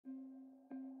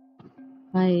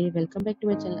Hi, welcome back to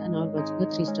my channel and now we're watching a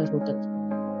 3-star hotel.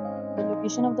 The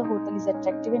location of the hotel is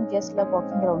attractive and guests love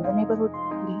walking around the neighborhood.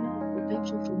 There are 4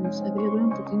 types of rooms available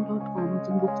on booking.com. You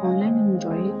can book online and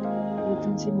enjoy it. You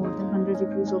can see more than 100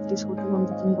 reviews of this hotel on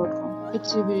booking.com.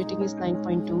 Its review rating is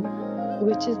 9.2,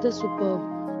 which is the superb.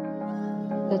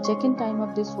 The check-in time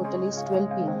of this hotel is 12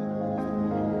 p.m.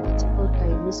 The check-out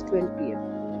time is 12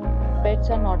 p.m. Pets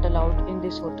are not allowed in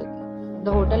this hotel.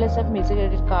 The hotel accepts major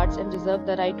credit cards and reserves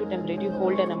the right to temporarily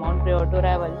hold an amount prior to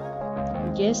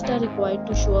arrival. Guests are required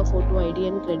to show a photo ID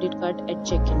and credit card at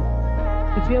check-in.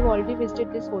 If you have already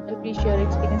visited this hotel, please share your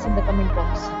experience in the comment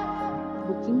box.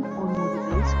 Booking or more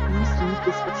details, please read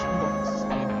description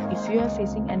box. If you are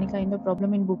facing any kind of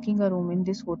problem in booking a room in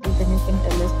this hotel, then you can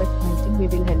tell us by commenting.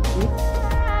 We will help you.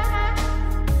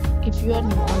 If you are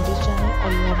new on this channel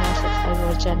or you have not subscribed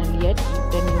our channel yet,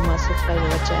 then you must subscribe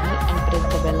our channel and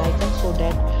press the bell icon so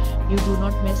that you do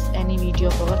not miss any video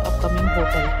of our upcoming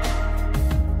hotel.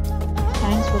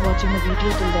 Thanks for watching the video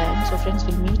till the end. So friends,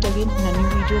 we'll meet again in a new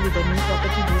video with a new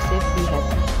property. Be safe, be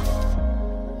happy.